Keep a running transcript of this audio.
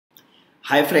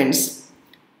Hi friends,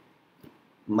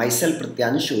 myself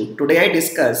Pratyanshu. Today I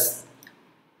discuss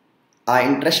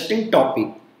an interesting topic,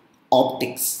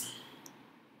 optics.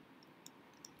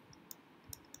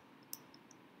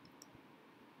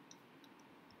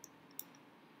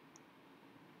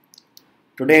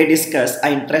 Today I discuss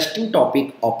an interesting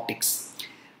topic, optics.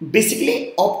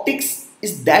 Basically, optics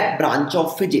is that branch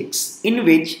of physics in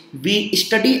which we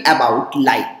study about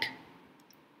light.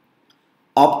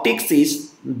 Optics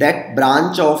is that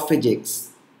branch of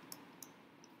physics.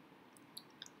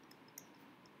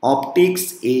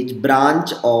 Optics is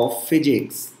branch of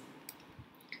physics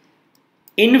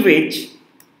in which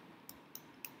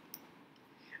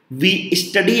we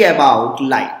study about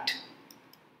light.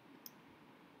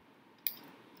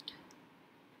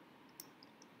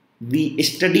 We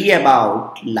study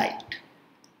about light.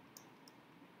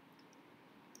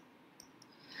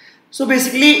 So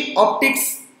basically,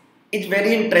 optics is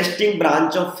very interesting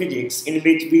branch of physics in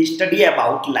which we study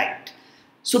about light.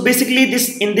 So basically,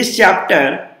 in this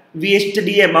chapter we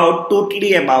study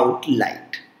totally about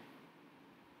light.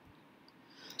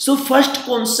 So first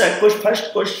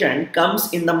question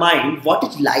comes in the mind, what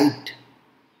is light?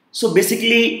 So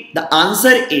basically the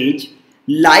answer is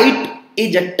light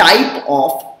is a type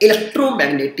of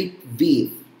electromagnetic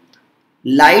wave.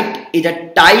 Light is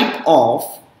a type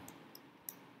of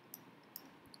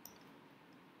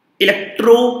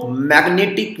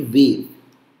electromagnetic wave.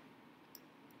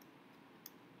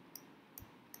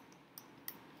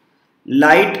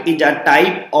 Light is a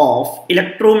type of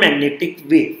electromagnetic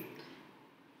wave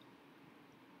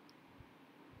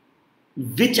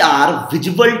which are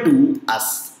visible to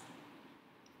us.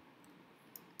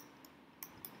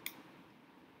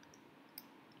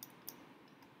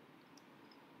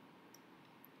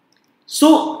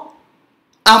 So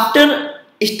after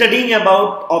studying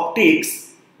about optics,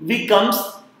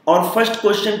 our first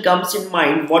question comes in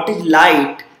mind, what is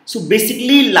light? So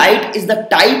basically light is the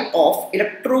type of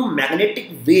electromagnetic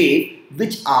wave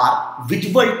which are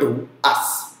visible to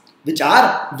us.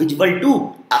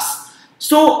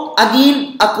 So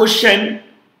again a question,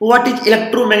 what is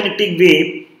electromagnetic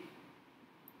wave?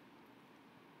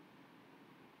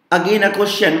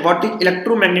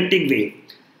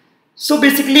 So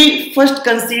basically first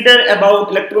consider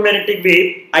about electromagnetic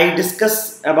wave. I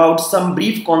discuss about some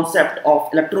brief concept of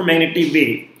electromagnetic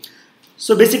wave.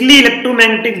 So basically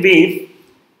electromagnetic wave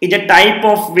is a type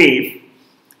of wave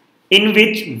in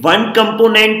which one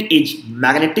component is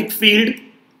magnetic field.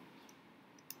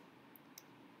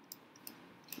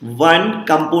 One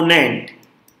component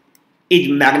is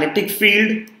magnetic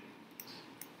field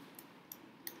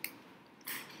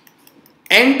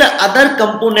and the other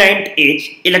component is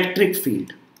electric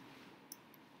field.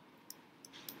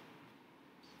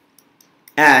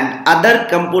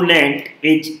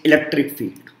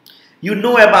 You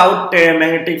know about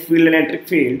magnetic field and electric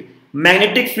field.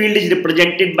 Magnetic field is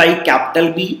represented by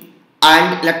capital B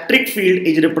and electric field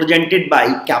is represented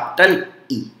by capital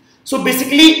E. So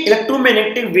basically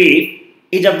electromagnetic wave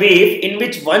is a wave in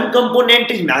which one component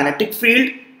is magnetic field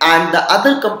and the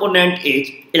other component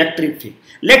is electric field.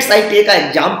 Let's take an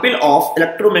example of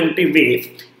electromagnetic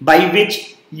wave by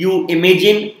which you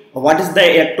imagine what is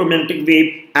the electromagnetic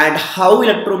wave and how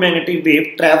electromagnetic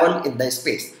wave travel in the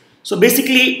space. So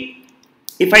basically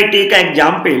if I take an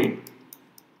example,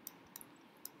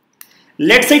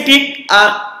 let's say take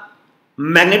a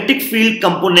magnetic field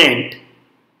component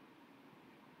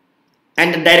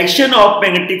and the direction of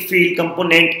magnetic field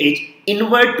component is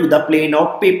inward to the plane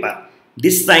of paper.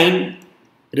 This sign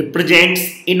represents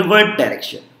inward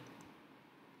direction.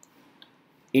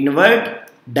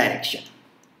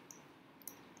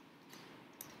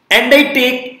 And I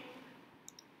take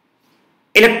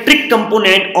electric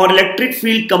component or electric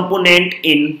field component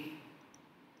in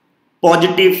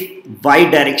positive y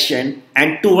direction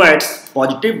and towards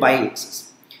positive y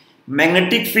axis.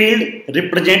 Magnetic field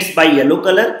represents by yellow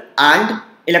color and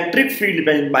electric field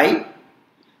represented by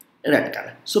red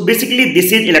color. So basically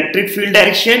this is electric field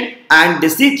direction and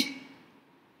this is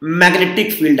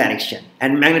magnetic field direction,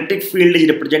 and magnetic field is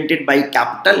represented by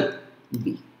capital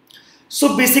B.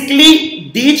 So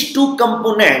basically these two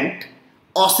components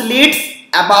oscillates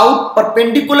about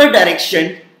perpendicular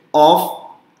direction of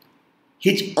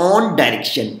his own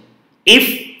direction.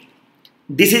 If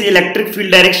this is electric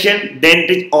field direction, then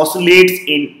it oscillates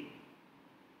in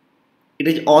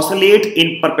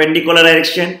perpendicular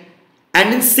direction,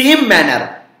 and in same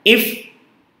manner if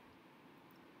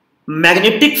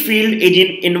magnetic field is in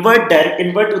inward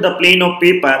to the plane of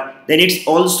paper, then it's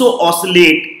also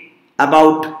oscillate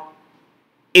about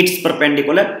its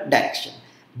perpendicular direction.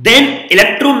 Then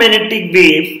electromagnetic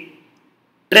wave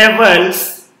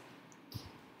travels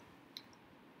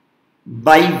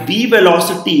by v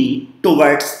velocity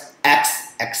towards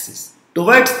x axis.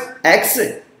 Towards x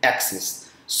axis.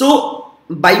 So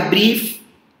by brief,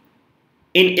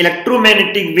 in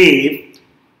electromagnetic wave,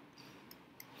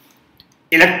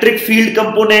 electric field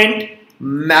component,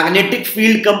 magnetic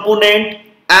field component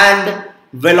and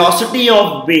velocity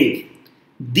of wave,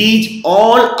 these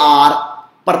all are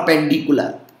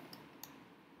perpendicular.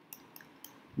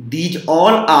 These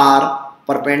all are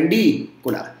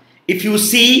perpendicular. If you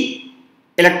see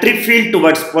electric field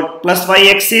towards plus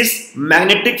y axis,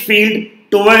 magnetic field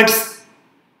towards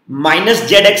minus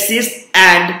z axis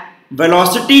and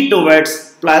velocity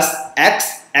towards plus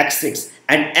x axis,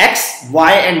 and x,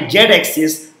 y and z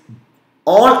axis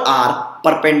all are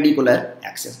perpendicular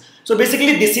axis. So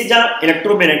basically this is an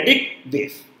electromagnetic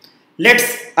wave.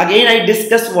 Let's again I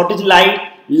discuss what is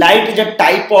light. Light is a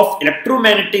type of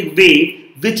electromagnetic wave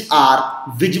which are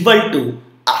visible to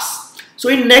us. So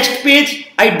in next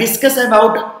page I discuss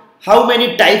about how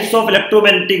many types of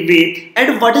electromagnetic wave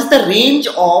and what is the range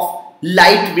of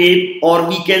light wave, or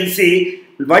we can say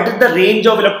what is the range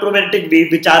of electromagnetic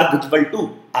wave which are visible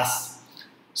to us.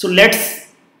 So let's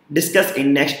discuss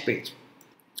in next page.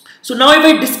 So now if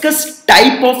I discuss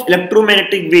type of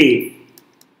electromagnetic wave,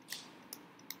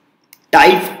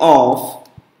 type of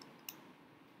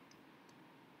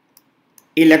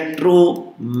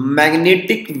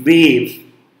electromagnetic wave,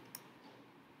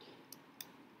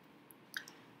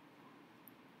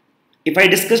 if I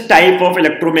discuss type of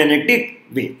electromagnetic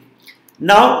wave,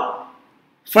 now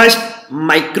first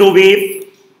microwave,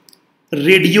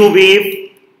 radio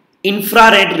wave,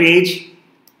 infrared range,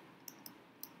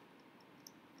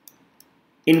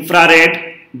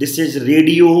 infrared, this is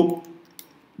radio,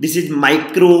 this is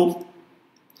micro.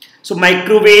 So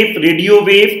microwave, radio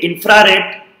wave,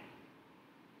 infrared,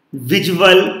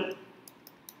 visual,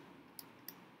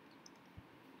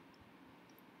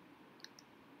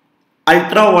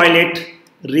 ultraviolet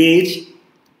rays,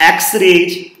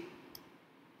 X-rays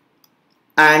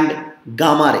and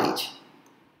gamma rays.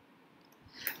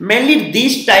 Mainly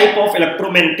these type of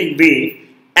electromagnetic wave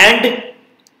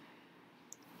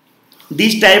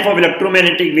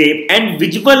and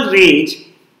visual range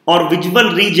or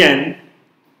visual region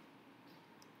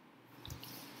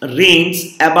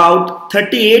range about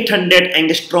 3800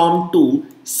 angstrom to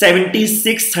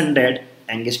 7600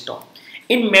 angstrom.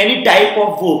 In many type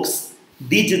of books,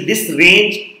 this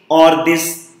range or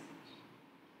this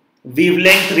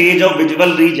wavelength range of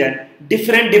visual region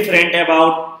different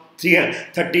about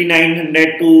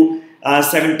 3900 to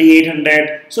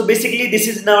 7800. So basically this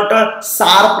is not a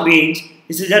sharp range,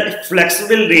 this is a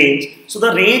flexible range. So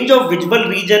the range of visual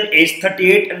region is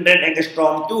 3800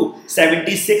 angstrom to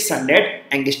 7600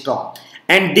 angstrom,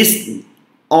 and this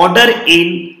order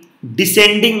in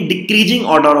decreasing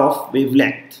order of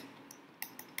wavelength.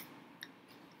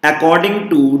 According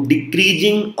to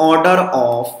decreasing order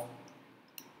of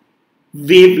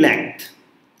wavelength.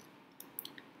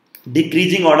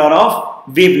 Decreasing order of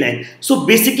wavelength. So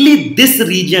basically this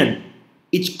region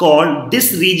is called,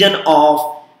 this region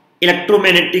of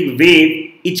electromagnetic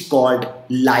wave is called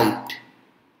light.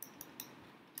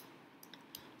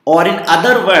 Or in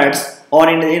other words, or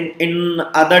in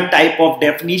other type of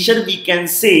definition, we can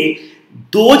say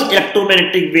those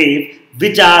electromagnetic wave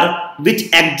which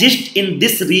exist in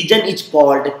this region is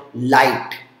called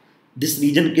light. This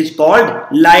region is called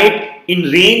light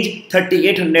in range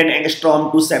 3800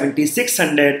 angstrom to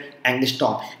 7600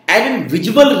 angstrom. And in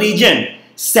visual region,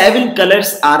 7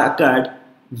 colors are occurred: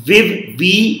 VIV,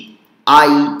 V,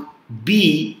 I,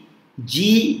 B,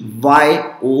 G,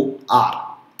 Y, O,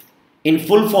 R. In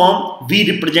full form,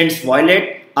 V represents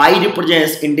violet, I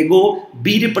represents indigo,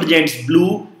 B represents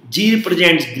blue, G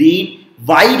represents green,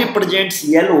 Y represents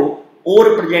yellow, O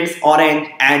represents orange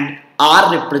and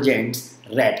R represents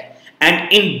red.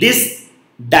 And in this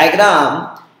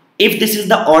diagram, if this is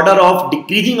the order of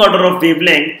decreasing order of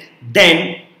wavelength,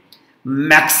 then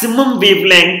maximum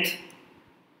wavelength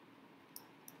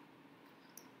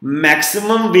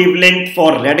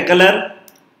for red color,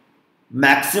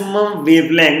 maximum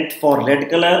wavelength for red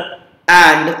color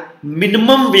and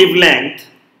minimum wavelength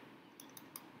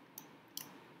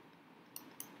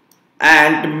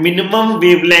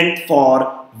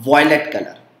for violet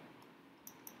color.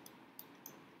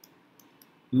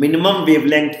 Minimum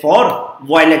wavelength for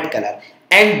violet color.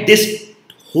 And this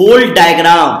whole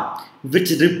diagram,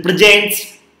 which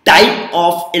represents type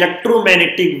of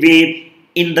electromagnetic wave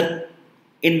in the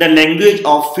language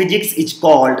of physics, is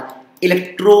called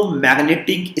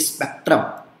electromagnetic spectrum.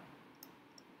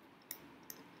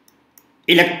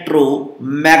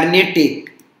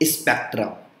 Electromagnetic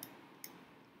spectrum.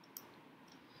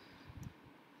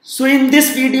 So in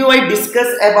this video I discuss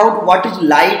about what is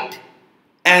light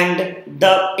and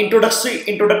the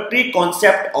introductory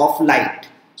concept of light.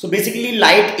 So basically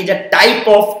light is a type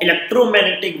of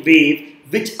electromagnetic wave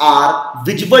which are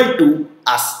visible to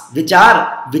us.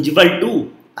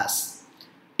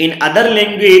 In other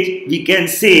language we can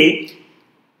say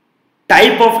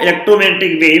type of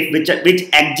electromagnetic wave which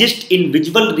exists in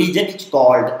visible region is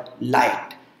called light.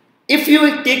 If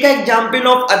you take an example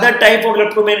of other type of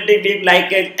electromagnetic wave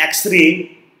like an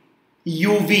X-ray,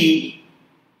 UV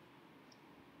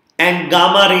and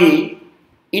gamma ray,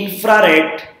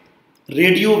 infrared,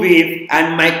 radio wave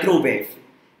and microwave.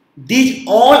 These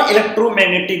all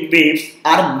electromagnetic waves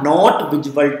are not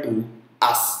visible to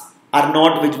us.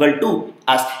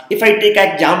 If I take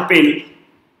an example,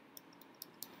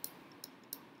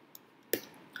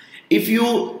 if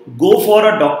you go for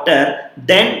a doctor,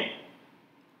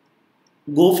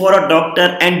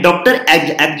 and doctor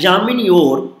examine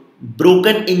your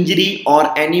broken injury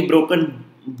or any broken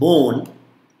bone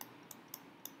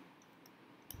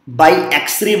by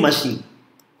X-ray machine.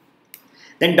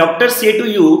 Then doctor say to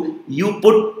you, you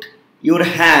put your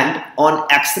hand on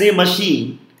X-ray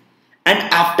machine, and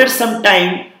after some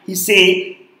time he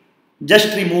say,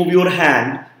 just remove your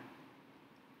hand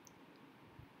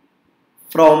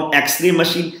from X-ray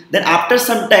machine. Then after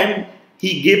some time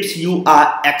he gives you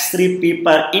a X-ray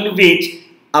paper in which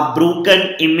a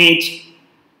broken image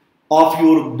of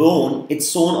your bone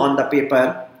is shown on the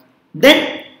paper.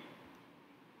 Then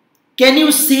can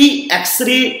you see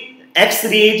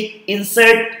X-rays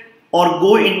insert or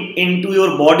go into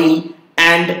your body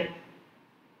and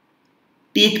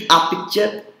take a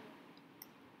picture?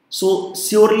 So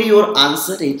surely your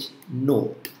answer is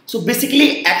no. So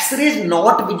basically X-ray is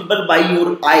not visible by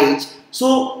your eyes.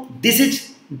 So this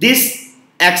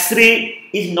X-ray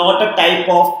is not a type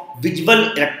of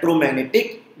visible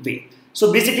electromagnetic wave.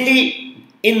 So basically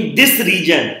in this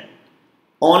region,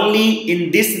 only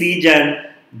in this region,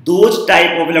 those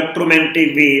type of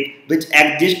electromagnetic wave which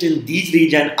exist in these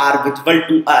region are visible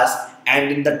to us,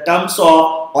 and in the terms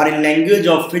of or in language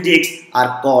of physics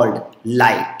are called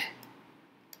light.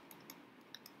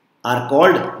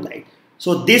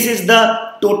 So this is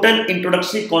the total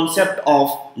introductory concept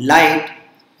of light.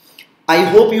 I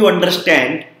hope you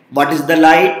understand what is the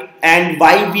light and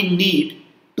why we need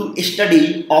to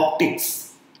study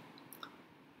optics.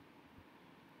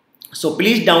 So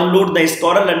please download the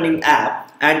Scholar Learning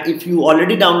app, and if you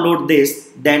already download this,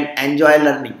 then enjoy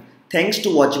learning. Thanks to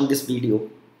watching this video.